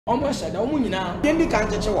Almost said, Omuna, Yendi can't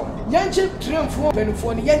touch one. Yanchi triumph for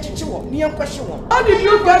Penifon, Yanchi one, near question one. How did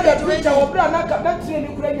you get that picture of Brana? That's the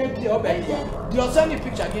Ukrainian your sunny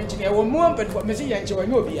picture against me. I will move for Missy Yanchi or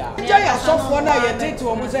Novia. Jaya soft one I take to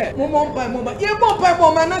almost say, Momon by moment. You won't buy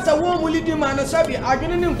more man as a woman will do man as Sabi, I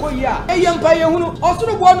didn't go ya. A young pie who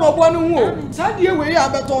also one or one who. Sadia we are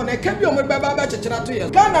baton, a campion with Baba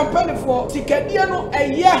Chachatu. Ghana Penifon, Ticadiano,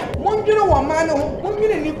 a year, Monjuno one man,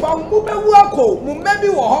 Mummin Nippon, Mube Wako,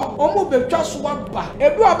 Mumebi. Omo be twa so aba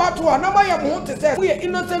edu abato a na maye mo te say we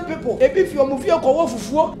innocent people ebi fi omo fi okowo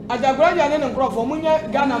fufuo ajagranya ne nkrofo munya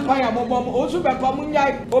Ghana mpaya mobom osu be pa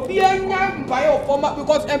munya obi anya mpaya ofoma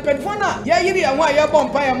because empedfo na ye yiri enwa ye bom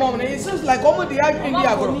mpaya mom na it seems like omo dey have in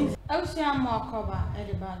dia agro Osia mo akoba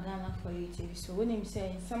ediba Ghana for you TV so when him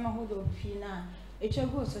say some hold of na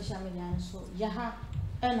etwa social media so yaha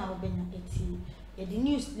e na obenya eti e the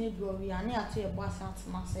news ni go we ane ato e boss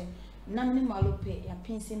atma say Namni Malope ya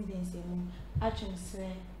pinsin binsemu atwemsre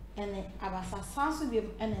ene abasa sanso bi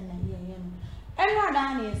ene na yeyem enwa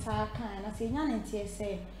da na yesa kan na se nya ne tie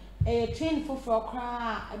se train foforo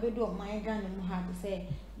kra abedo man Ghana mu ha se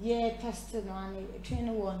ye test no ane train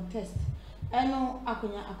one test eno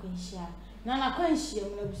akonya akonhia na konhia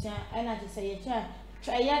mu na busia ena je se ye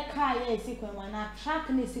cha ye ka ye sikwen na track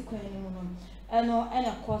ne sikwen ni mu no eno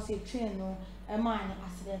ena course train no e man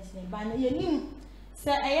accident ne ba na ye nim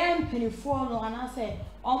say I am penifo no and I say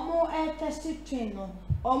omo test train no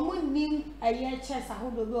omo nim aye chest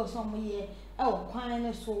ahodo bi oso mo ye kwan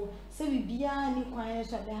ne so say bibia ni kwan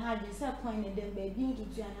so be ha dey say kwan ne dem ba bi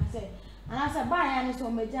ntutu and I say ba ya ne so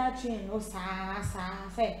meja train no sa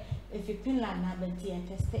say if you pin la na be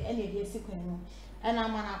test any dey sikwen no and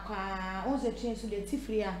am na kwa on the train so dey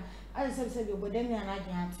tifri a I say be bodem ya na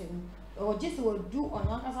gyan atem or just will do on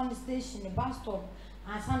one station the bus stop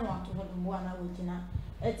and san want to hold one wojina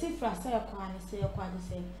a tifra say kwa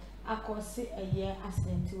say akosi a year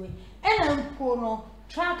accident way and mpo no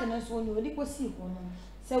track na so ni odi kosi ho no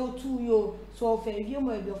say otu yo so fa wie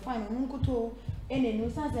mo e be fine no nkoto ene no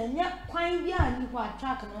san say nya kwan bia ni kwa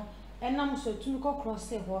track no enam so tu ko cross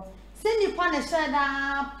ho say ni pa na share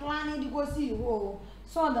da plan di kosi ho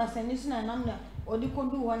so that say ni na nam na odi ko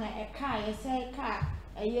du ho na e car ye say car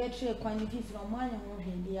a year tre kwan ni fifi no manya ho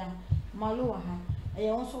hwedia malo ha I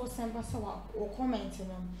also send us or comment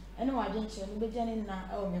and no agent no beginning na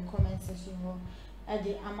me comment section ho e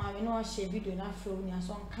de ama me no share video na afro ni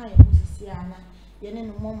aso kan e musisi ana ye ne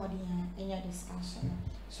no momodi ha enya discussion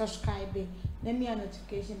subscribe na me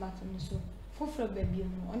notification button so foforo baby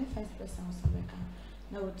mu only first person so beka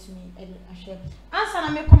na wotumi e de ahwe ansa na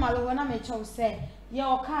me komalo na me chew say ye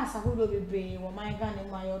o ka asahodo bebre wo man Ghana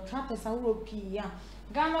mu ayo trapez ahoro pi ya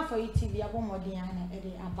Ghana for TV abomodi ana e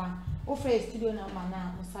de aba o free studio na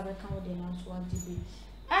mana musabe kan wo de na so adibi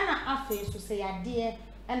ana afa so say ade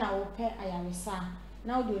na wo pe ayaresa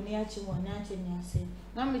na wo de oni achi mo na achi ni ase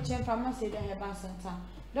na me chen pharmacy de heba center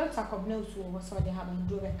Dr. Kobne so wo so de have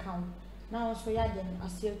ndo be kan na wo so ya de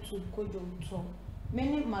ase tu kojo to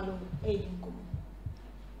many malo edinko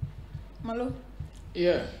malo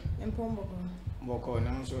yeah empombo boko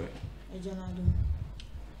na so e janado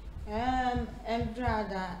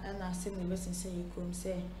brother and I say me listen say you come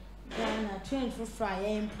say Ghana train for fry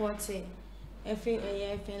imported every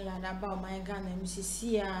Finland about my Ghana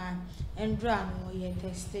MCC and drama ye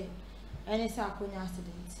tested and it's a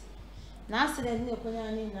accident. Na accident no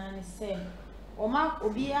konya ni na say o ma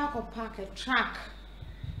obi akọ park a truck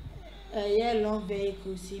long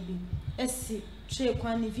vehicle CB esi tre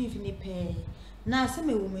kwan ni finfini pe na se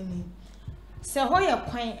me wo mani se ho ye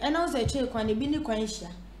kwan e na o se tre kwan bi ni kwan hia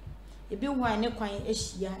ebi wan ne kwan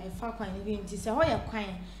ehia e fa kwan ni nti se ho ye kwan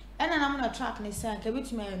e na nam na truck ne se ka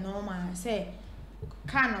bituma e normal se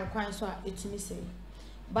car na kwan so a etumi se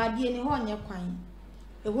ba die ne ho nye kwan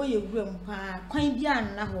e ho ye guram kwan bi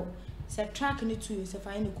an na ho se truck ne tu se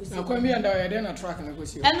fa ne kosi na kwan bi anda ya de na truck ne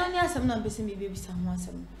kosi e no ne asem na mbese me bebi sa ho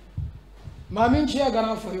asem ma min chia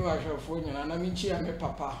Ghana for you ahwefo nyina na min chia me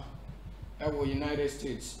papa e wo United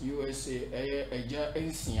States USA eja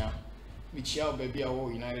ensia mi chia obabi a wo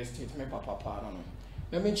United States me papa pa no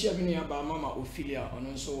na min chia bi ne ba mama Ophelia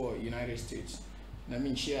ono nso wo United States na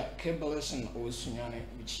min chia Kebelson o sunyane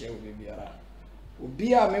mi chia obabi ara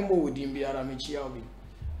obi a membo wodin biara mi chia obi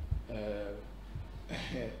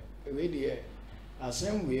we dey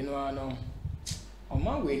asem we no ano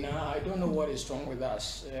Oma we na I don't know what is wrong with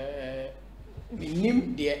us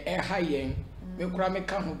minim de ha yen me kura me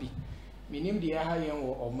ka ho bi minim de ha yen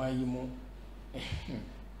wo oma yi mu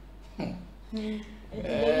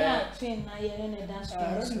train na ye ne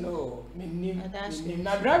dash no minim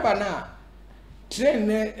na driver na train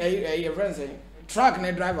ne friends truck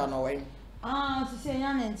ne driver no wen To say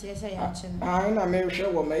Yanent, yes, I am sure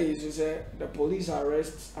what may is say the police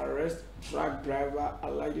arrest truck driver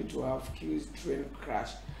alleged to have caused train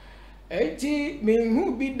crash. 80 mean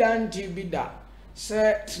who be done to be that,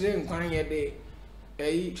 sir, train quite a day.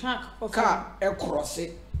 A truck of car, a cross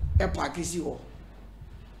it, a package you.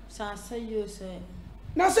 So I say you say.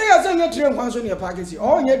 Now say I send your train once on your package,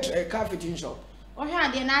 or yet a car fitting shop. Or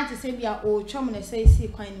had the night to say be a old chum and say, see,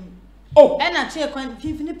 quite. Oh, and I check on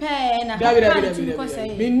 50 pair and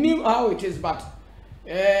I knew how it is, but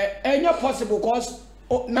any possible cause.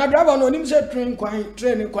 Now, driver no him say train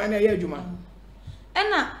quite a year, Juma.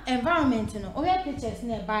 And environment, you know, we have pictures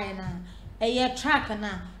nearby now. A year track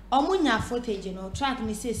now, or munya footage, you know, track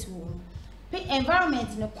Mrs. Woom. Environment,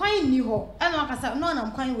 you know, quite new, and like I said, no,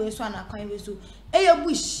 I'm quite way so, and I'm quite way so. A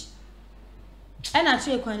bush. And I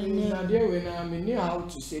check on dear when I mean how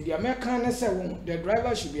to say the American say the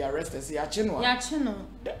driver should be arrested. See, Yachino.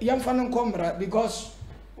 Young fan come because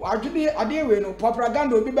actually I dear we no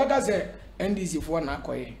propaganda will be better say NDC for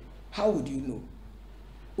Nakoye. How would you know?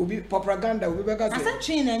 Will be propaganda will be better. As a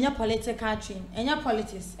train and your political train and your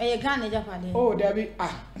politics, a Ghana Japan. Oh, there be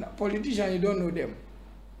politicians, you don't know them.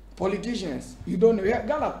 Politicians, you don't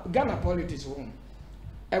know Ghana politics home.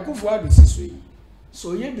 I go for this way.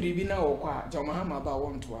 So ye bribi na okwa Jomahama ba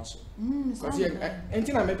won to aso because ye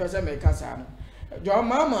enti na me pese me kasa no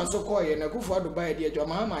Jomahama so call ye na kufu ado ba ye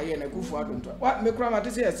Jomahama ye na kufu ado nto wa me kura ma te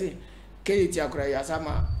say Kate akura ya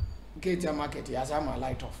sama Kate market ya sama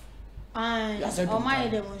light off o my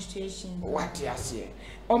demonstration what ya say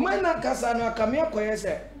o man na kasa no aka me akoye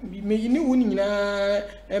say me yini wuni nyina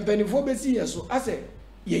empanifo besi ye so ase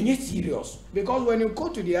you're serious because when you go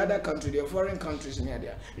to the other country, the foreign countries near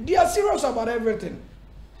there, they are serious about everything.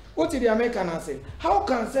 What did the American say? How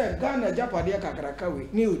can say Ghana Japadia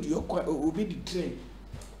Kakarakawi new will be the train?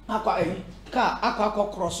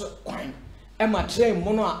 Aqua cross quine. Emma train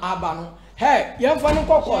mono abano. Hey, young fan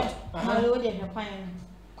court.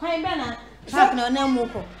 Quine banner, no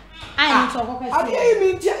moko. I need to walk. I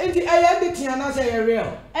mean, I editing and say a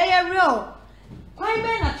real. A real. Why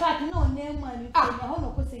men attract no name money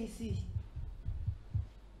for say see.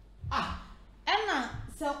 Emma,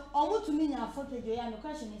 so almost to me now footage and the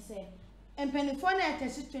question is say, and Pennyphone at a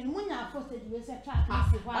sister, Munya footage will say track.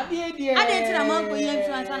 I did a month for you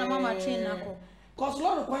and Mamma train. Cause a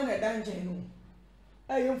lot of coin a dungeon.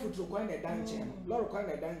 I am for to coin a dungeon, lot of coin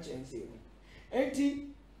a dungeon. Ain't he?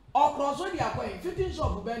 Or cross all the acquaint, 15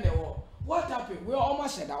 shop of Bend war. What happened? We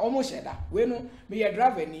almost said that. We know me a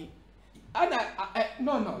driver. And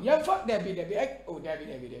no, you fuck Debbie, oh,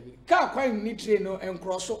 Debbie. Car quite need train no and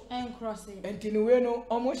cross it. And Tinueno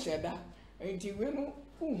almost said that. And Tinueno,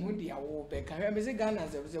 who would the old back? I am a Ghana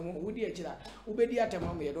as a would the Chila, who be the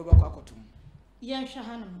Atamami at Overcotum. Yes,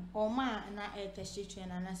 Shahanum, or ma and I ate a stitcher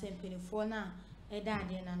and I sent penny for now, a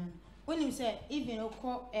daddy and anon. When you say, even a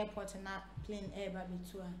call airport and not plane air baby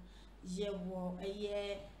tour, ye war a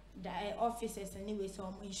year, the officers anyway,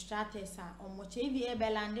 so instructors are on much AVA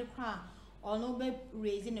Belande crowd. Or no be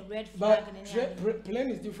raising a red flag but plane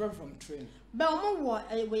is different from train. But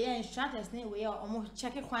what we are instructors we are almost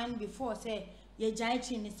check a coin before say your giant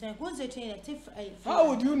train is once a train how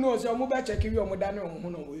would you know so mobile checking your modern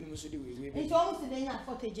we must do it's almost the day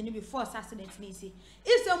footage before accident easy.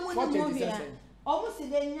 It's a movie almost the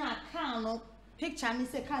day car picture and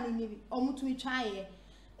it's a car in almost to try it.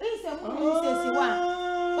 It's a movie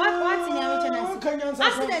what's in your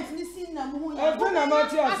accident in this scene?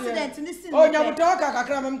 Accident in this scene. Oh, you talk a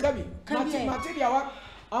cram cabby. Material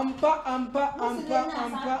ampa.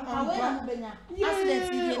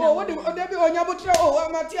 Accident. Oh, what do you on your butcher? Oh,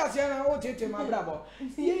 Matthias, and I will take my bravo.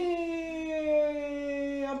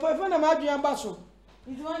 Yea, I'm perfect. I'm at your basso.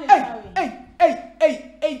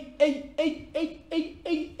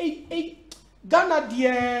 Hey. Ghana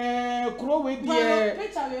dear, crow with dear.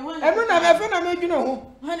 I don't have a made you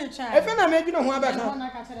know. I made you know who I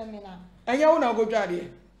and you won't go daddy.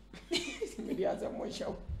 Maybe as a more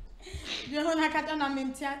show. You don't like a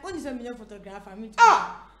mentia. What is a million photograph?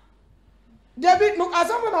 David, look, as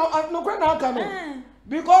someone no grand outcome.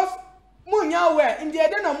 Because Munya were in the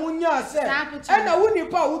Adena Munya said, and I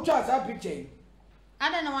wouldn't power who tries that picture. I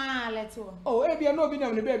don't know why I let you. Oh, if you are not being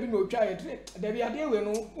on the baby, no try it. There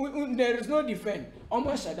is no defense.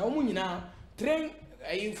 Almost said, Omuna, train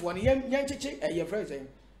a for young chick, a your friend.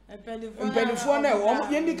 A telephone,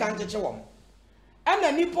 Yendi can't catch a woman. And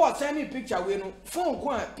a nipple sending picture with phone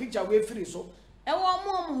quiet picture with free so. A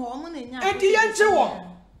woman, and the Yanchi woman.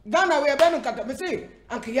 Ghana, we are better cut up, say,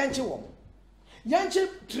 Uncle Yanchi woman. Yanchi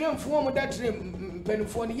triumph woman that train,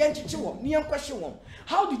 Pennyphone, Yanchi woman, near question woman.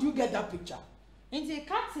 How did you get that picture? Nti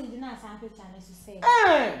captain did not say picture to say.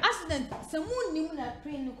 Accident someone knew that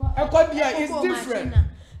train is different.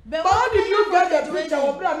 But how did you get the picture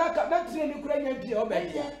of that train Ukrainian pia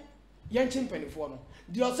obey? Yanchin penny no.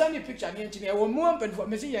 The Osani picture yanchin or more pen for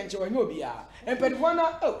Messi Yancho and Yobia. And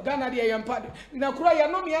Penwana, oh, Ghana de Yampad. Now cry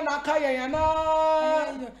no me and Akaya and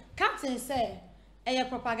Captain say, a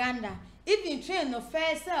propaganda. Even train of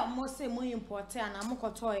fair sell most say more important and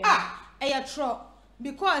Amokotoya. A tro.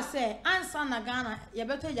 Because say answer na Ghana you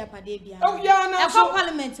better yapade bia. Oh yeah na so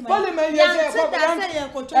parliament yes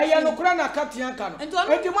e no kura na captain kan.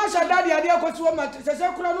 Enti mo sha daddy ade akosi ma se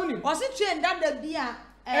kura no nim. O se train dada bia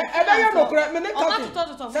e da ya no kura me ne captain.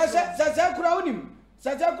 Se kura onim.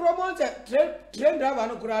 Se kura mo se train driver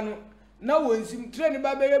no kura no. Na wonsim train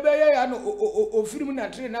ba be ya no o film na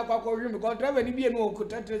train na kwakwo hwe because driver ni bia no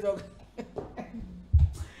okuta trezo.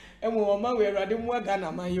 Emo ma we rade mu aga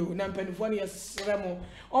na man yo na mpanifo ne yesremo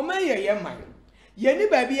o man ye man ye ni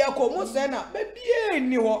ba bia ko mo se na ba bia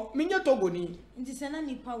ni ho menye togoni nti se na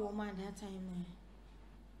nipa wo man that time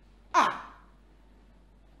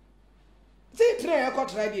see try e ko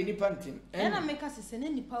try de nipa ntim e na make se na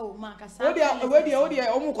nipa wo man ka sa we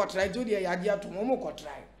dia o mo ko try jo dia ya dia to mo ko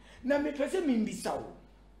try na me pese mi mbisa wo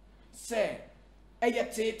se eye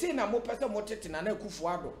tete na mo pese mo tete na Akufo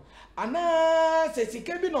Addo ana se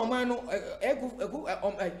sike bi no man no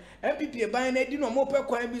MPP ban na di no mo pe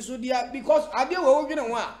kwan bi so dia because ade we wo dwene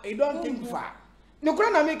ho a e don't think far no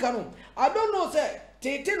kura na make no I don't know say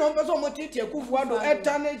tete no person mo tete Akufo Addo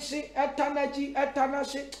etanachi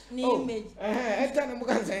ni image etana mo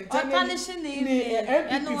kan say etanachi ni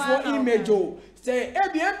MPP for image o say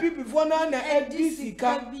MPP for na ADC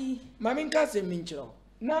ka mami nka se minchiro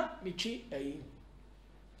na michi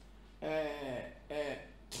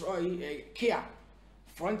Troy Kia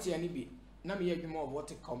Frontier ni bi na me yedwuma of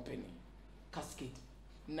water company Cascade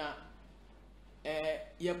na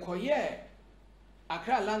ye koye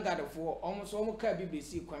Accra Langard for almost ka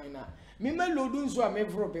BBC kwan na me melodu nso a me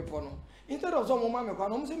vro pepo no instead of some mama me kwan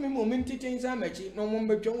no say me mo mentichen sa machi no mo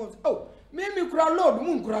mbetwe wo oh me kura load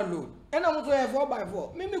mu kura load e na mo so ye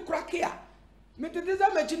 4x4 me kura Kia me tete sa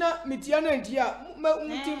machi na metia na ntia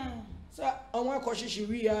muti sa onwa kwoshishi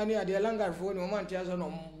wi ya ni ade Langard fo ni o man tia so no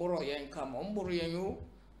mboro yen kama mboro yen yo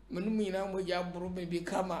menumi na mo ja boro be bi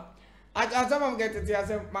kama azama mgete tia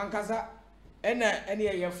se mankasa ene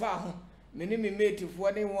ye fa ho menimi mate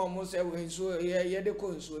fo ni wo mo se we so ye de ko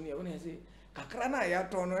nso ni e wona se kakra na ya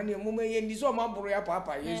to no ene mo ye ndi so ma boro ya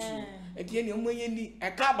papa Yesu etie ni mo ye ndi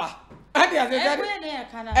e kaba ade ase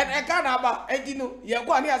e kana ba edi no ye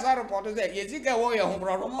kwa ni asa report se ye sika wo ye ho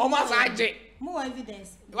boro o ma sa je more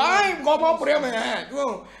evidence why go mo problem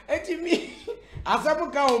go eti mi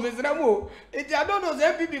asabu ka o mesra mo eti I don't know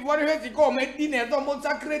say people for the sika o me di na so mo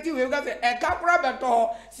security we ga say e ka kura beto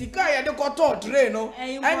sika ye de ko to train no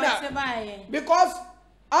and because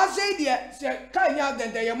I say there say kan ya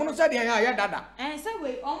den ye mo no say there ya dada say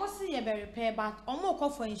we almost ye be repair but omo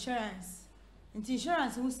call for insurance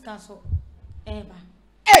insurance who scan so eba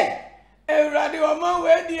everybody o man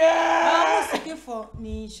we there seeking for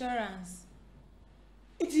insurance.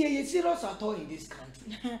 It's a serious at all in this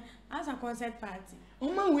country. As a concert party.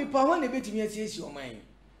 Oh man, we power ne beti me asiesie o man.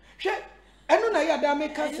 Hwe, eno na ya da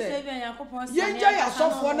make say. Ye ja ya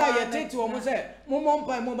sofo na ye tete o mo say, mo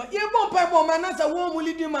mpa mo ba. Ye mpa mo ma na say wo mu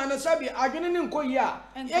lidi ma na sabi adwene ne nkoyi a.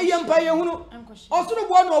 Ye mpa ye hunu. Osoro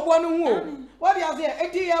bo na obo no hu o. What dey say,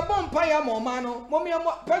 enti ye mpa ya mo ma no. Mo me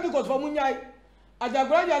Pentecost for munyai.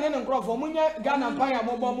 Ajagbara ne nkrofo munyai Ghana mpa ya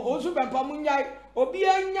mo bo mo. Osu be mpa munyai. Obi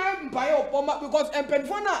anya mpaye opoma because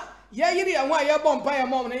empedfo na ye yiri ya nwa ye bo mpaye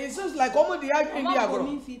mom na it seems like omo dey agree bi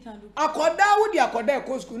agoro akoda wo di akoda e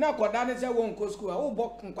ko school na akoda ne se won ko school a wo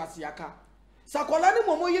bo Nkwaseaka sakola ni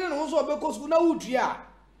momo yiri no so obe ko school na wo dua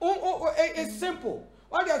it's simple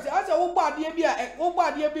what you say asa wo gba ade bi a wo gba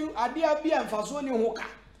ade bi amfaso ni ho ka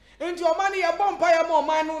enti o mani ye bo mpaye mom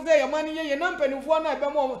man no say ye mani ye na mpanifo na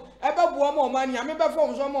ebe mom ebe bo mom man ya me be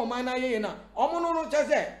form so mom man na ye na omo no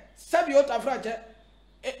chese sabi otafrache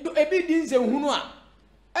ebi dinze hunu a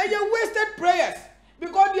eye wasted prayers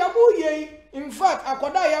because the abu ye in fact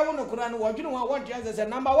akoda ya wo no kura no wodwene wa want Jesus say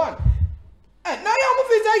number 1 na ya mu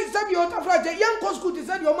fi sabi otafrache yan ko school ti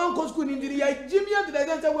sabi o man ko school ni ndiri ya jimia to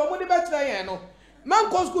the say we mo de be try yan no man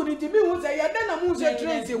ko school ni ti mi hu say ya den na mu say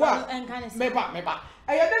train si wa meba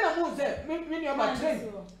eye den na mu say mi ni o ba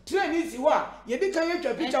train si wa ye bi kan ye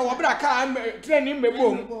twa picture wo bra ka train ni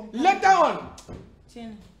mbebom later on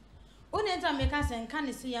Only time make us and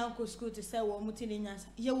can see uncle school to say what Mutilians.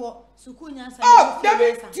 You walk Sukunyas. Oh,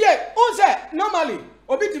 David, yeah, who said normally,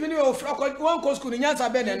 Obit of one co school in Yansa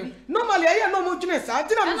Beden. Normally, I am no mutiness. I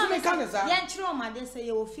didn't make cancer. Yantroma, they say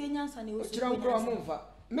you will fear Yans and you will Chiro.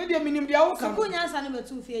 Maybe a minimum the outcome. Sukunyas and number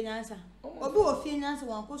 2 fear Yansa. Or do a fear Yans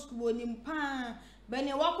one co school in Pan. When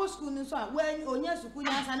you walk school, when Onya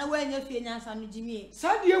Sukunyas and when you fear Yans and Jimmy.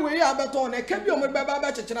 Sadia way about on a kept your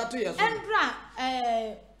Baba Chachatu.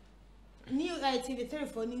 And New TV3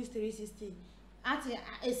 for News 360. At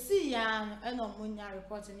a see and no Munya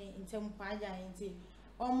reporting in Tempaja in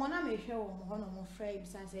or Mona may show one of my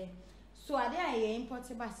frames. I say, so are there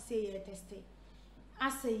imported by say a testing? I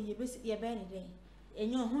say, you visit your Benny,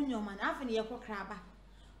 and your Hunyo man, after your crabba.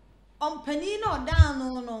 On Penino down,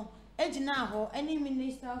 no, Edinaho, any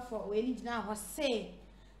minister for when Edinaho say,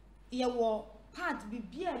 you were part be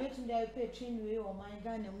beer written there, patron way or my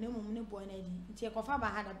gun and no boy, take off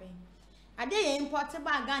about had a bay. I did imported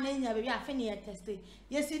by Ghana, baby. I finished testing.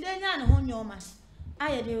 Yes, you didn't know who your man.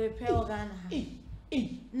 I had a repair Ghana.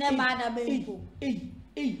 Never had a baby.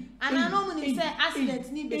 And I normally say accidents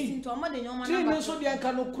need be seen to a mother. Your man, so they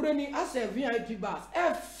can Ukraine as a VIP bus.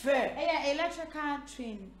 Fair. Electrical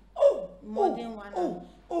train. Oh, more than one.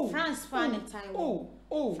 Oh, France fan and Taiwan.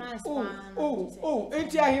 France fan.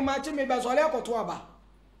 Ain't ya him matching me by Solako Tuaba?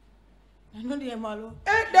 I know the Malo.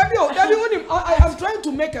 I am trying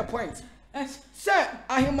to make a point. Sir,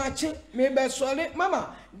 I am matching me by Solid,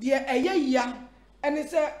 Mamma, dear a year, and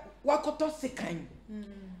it's a Wakoto Sikan.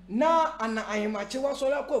 Now, and I am matching was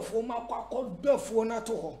Solako for my quack Duffona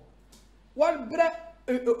to her. What bread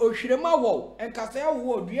Oshirema wo, and Cassia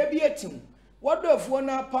would be a beating. What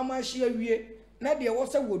Duffona Pamashi, Nadia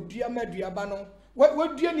was a wood, dear Mediabano. What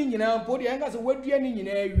would you need in our body and as a word you need in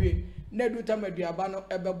a Neduta Mediabano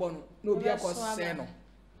Ebebon, no be a coseno.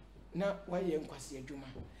 Now, why you Nkwaseasem?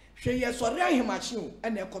 She is sorry him at you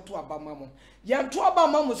and a coto abamamo. Yan to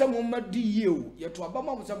abamamo some moment you, yet to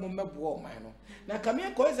abamamo some moment war mano. Now come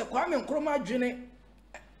here, cause a crime and chroma journey.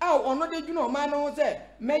 Oh, or not, you know, man, was there.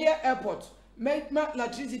 Mayor Airport, May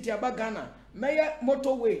electricity about Ghana, Mayor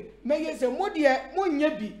Motorway, Mayor say, Modia,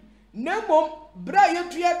 Munyebi, Nemo, Brian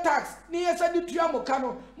Tria tax, near Sadi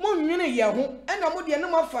Triamocano, Mununi Yahu, and a Modia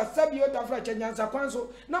no for Sabiota Fratch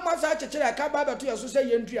Council, no more such a Chababa to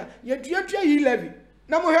associate Yentria, Yentria he levy.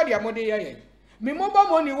 No more head your mode. Me mobile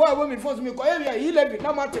money while women force me Koya, he levy,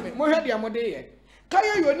 no matter me, more head your mode.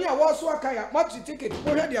 Kaya you near Waswakaya, much ticket,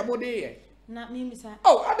 more head your mode. Not me, sir.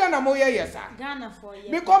 Oh, I don't know, yes, sir. Ghana for you.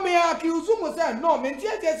 Because me accuse you, no,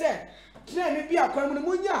 Mentia said, train be a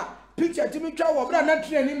Munya, picture to me, travel, but not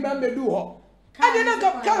training member do her. I did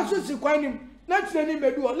not counsel to find him, not training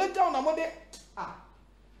me do, let down a mode. Ah,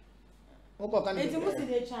 it's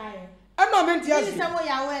a child. I'm not meant to ask you. Somewhere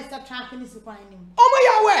I wear stop tracking is finding him.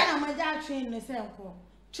 Oh, my, I'm a dad train the same call.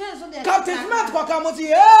 Captain Smart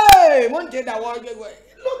Kokamosi, hey, one day that was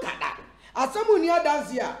look at that. As someone near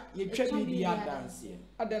dance here, you check me the dance here.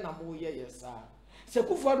 I don't know, yes, sir.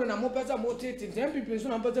 Sekufuado na mopesa motivating some people so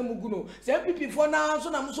na mpesa muguno some people for now so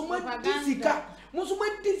na muso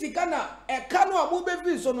disika na eka no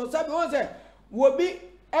amobefi so no sabe won say wo bi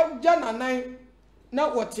eja nanan na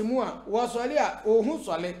wotimu a wo sole a ohun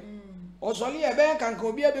sole o sole e be kan ka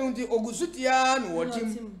obi e be hunti ogusutia na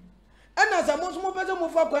wotim ena sa mo so mopesa mo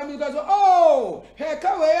fa kwa mi ka so oh he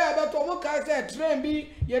ka we e be to mo ka say train bi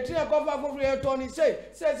ye train ko fa for ye to ni say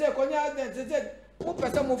konya say mo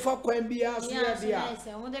pese mo fa kwan bia so ya dia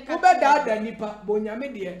wo be da nipa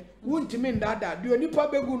bonyame de wuntimi ndada de nipa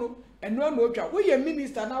begu no eno na otwa wo ye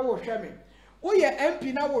minister na wo hwe me wo ye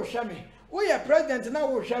MP na wo hwe me wo ye president na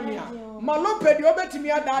wo hwe me a Malope de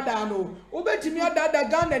obetimi adada no obetimi adada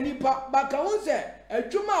Ghana nipa baka wo se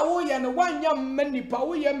adwuma wo ye no wanya mma nipa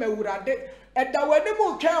wo ye mawurade eda wani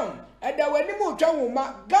mo twa wo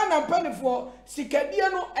ma Ghana mpanifo sikadie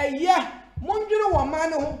no eye monjuru wo ma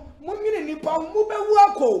ne ho Mumini nipa mube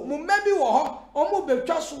wako mumebi wo ho omu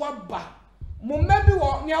betwa so aba mumebi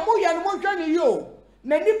wo ni amu ya no monhwa ni yo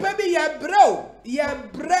na nipa bi ye bro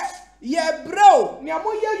ni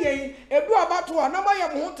amu ye edu abato na ma ye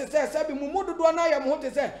mo ho te se bi mumudodo na ye mo ho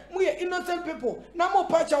te se mu ye innocent people na mo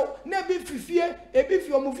pacha na bi fifie ebi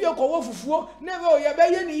fi omufie ko wo fufuo na be ye be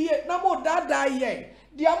ye ni ye na mo dada ye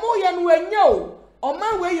di amu ye no anya o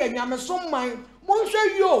ma we ye nyameso man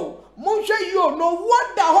Monshe yo no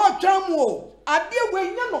wonder how tramu ade we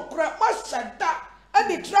nya no kra masada and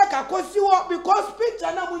the track akosi wo because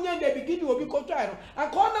picture na munye dey begin obi ko try no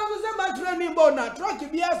akona no se ma training bo na track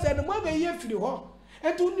bi ase no mo be ye firi ho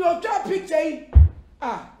entu ni o twa picture yi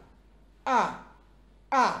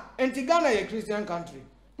enti Ghana ye Christian country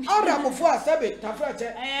Arab for Sabe,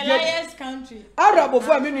 Tafrache, Lions country. Arab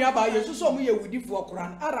for many about you, so we would do for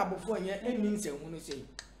Quran, Arab for ye, and means a woman say.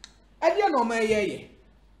 I don't know my ye.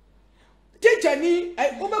 Teacher me,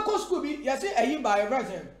 I overcome school, yes, I by a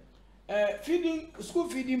resident. Feeding school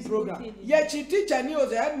feeding program. Yet she teacher knew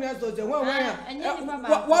the headmaster the one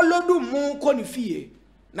what lo do more conifie.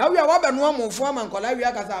 Now we are one more form and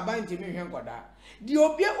Colaria as a bind to me. The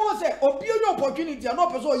Obia also obtain opportunity and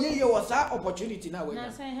not so ye was our opportunity now.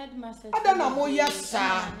 I don't know, yes,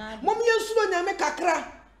 sir. Mommy, you make a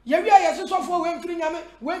crack. Yavia, yes, so for when free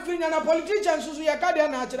and a politician, so we are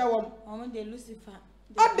carrying natural woman. De Lucifer.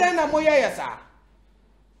 At then a moya, sir.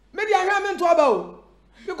 Maybe I haven't to about.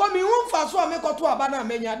 Because me won't fast so make to a banana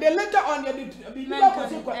mania. Then later on, no,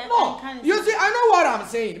 you see, I know what I'm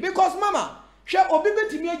saying. Because, Mama, she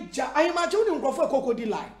obeyed me. I am a children of a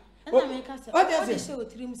crocodile. What does it say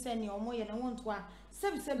with him sending your moy and I want to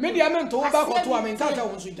maybe I meant to go back to a mental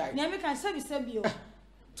one should die. Never can say, Sabio.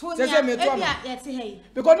 Because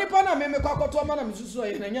the Pana may make a to a madam so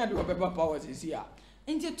and I do a paper powers is here.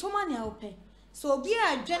 Into Tomania ope. So be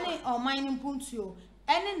a journey or mining puntio.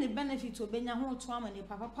 Any benefit to Benya whole trauma and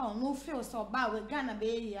papa no feel so bad with Ghana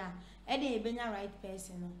be ya. Eddie Benya right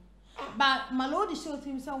person. But Malope showed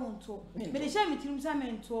himself on tour. But the shame with himself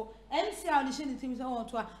and tour. MC audition himself on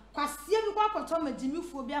tour. Kwaseasem kwa Tom Jimmy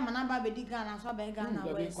Phobia Manaba Bedi Ghana so by Ghana.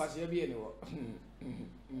 Kwaseasem anyway.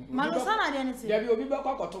 Malosana identity. There will be back to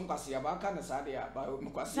Nkwaseasem, I can't say about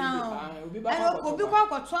Nkwaseasem. Will be back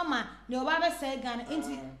to Trauma. No Baba said Ghana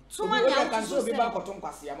into too many. I can so be back to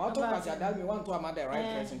Nkwaseasem. I told Nkwaseasem me want to am the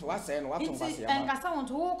right person to us and what Nkwaseasem. And Nkwaseasem want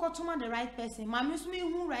to walk to the right person. My miss me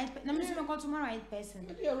who right. Na miss me go to my right person.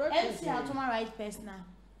 MC to my right person now.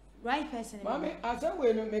 Right person. Mommy, I said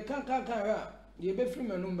we no me can you be free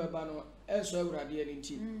me number bano. Eso uradi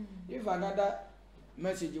anything. If another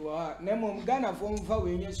message you are Nemo Ghana phone for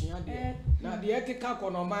when yes you are now the ethical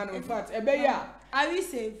man in fact are we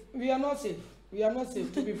safe? We are not safe. We are not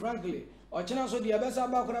safe to be frankly. Or China so the best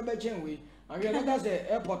about we and we are not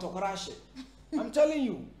the airport to crash. I'm telling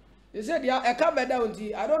you. They said yeah I can't be down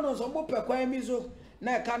I don't know some people me so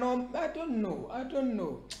na canon I don't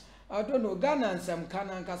know. Ghanaians some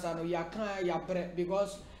canon casano ya can ya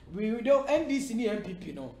because we don't NDC ni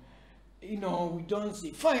MPP no. You know we don't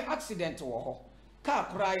see fine accident or car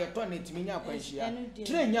cry or turn it me nyakwanhia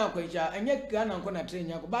train nyakwanhia enye Ghana nko na train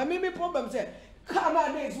nyakwa but me problem say car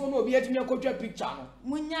nowadays won obi atimi akotwa picture no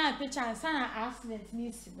munya picture sana accident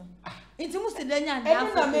ni sibo enti musi danya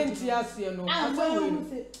da na menti ase no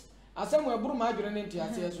asem we buru ma adwene ne nti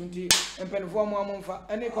ase so nti empenfo mo amomfa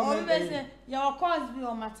any comment your course be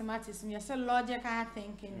on mathematics me say logical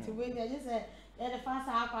thinking to we just say the fast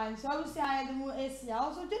akwan so we say I do esi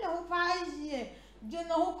also do no pa ye do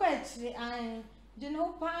no kwetri an do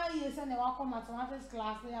no pa ye say na wa mathematics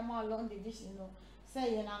class na ma long division no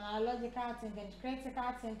say you na logical thinking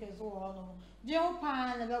critical thinking so all no do no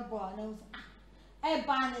pa na be bo na e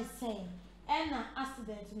ba na say e na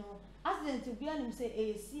accident no accident be anim say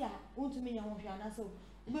e si a untumi nya ho hwa na so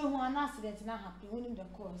be hu an accident na happen onim the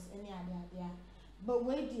cause any ade but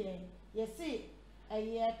we there you see a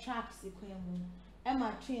year track sequence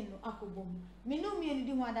Emma train no akobom me no me ni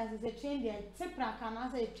di ho ada say train there tipra kan na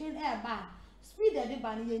say train air ba speed the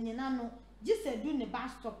ba no yenyina no just do ne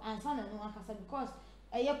bus stop and sana no akasa because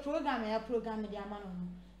a program the amano no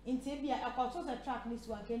nti bia akoto say track this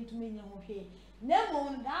one can to me nya ho hwe na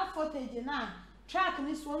mo that footage na track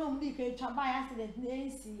this one no be ke twa by accident na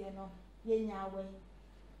ensi ye no yenya away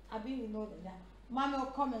abi we know that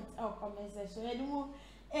mama comment section e do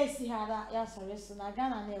esi hara ya sorry so na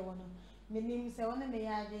Ghana na e wo no menim say one me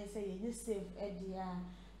ya dey say you safe edia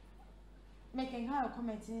making her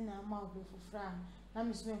comment in na ma obi fufra na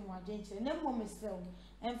me so ho agenche na mo me sell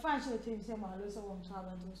en fan show team say ma lo so won to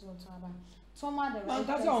aba so won to aba Toma the right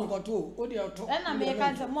person on goto o dey to na me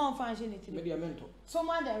can say mo fan show team me dey mento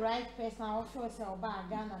Toma the right person I feel say oba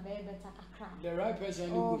Ghana be better kakra the right person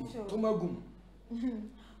ni gum Toma gum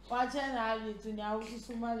watch na you to na wo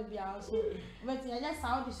so ma le bia so but ya just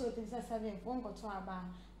how the show team say 7 won goto aba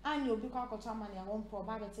and you be kwa goto ama na won pro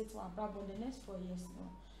ba better to abroad the next 4 years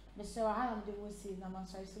no Mr. Wahala de Wosi na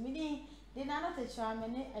masoi so me dey na not a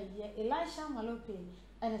chairman Elisha Malope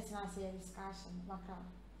and it's not a discussion makra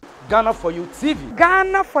Ghana for you TV.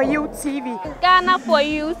 Ghana for you TV. Ghana for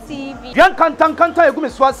you TV. Yan kanta egumi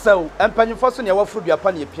so asew empanyimfo so ne wafuru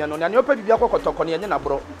duapa ne pia no na ne opa bibia kokotoko ne na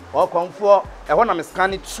bro o konfo e ho na me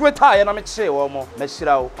scan Twitter ye na me kire wo mo ma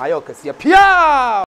hira wo ayo kase pia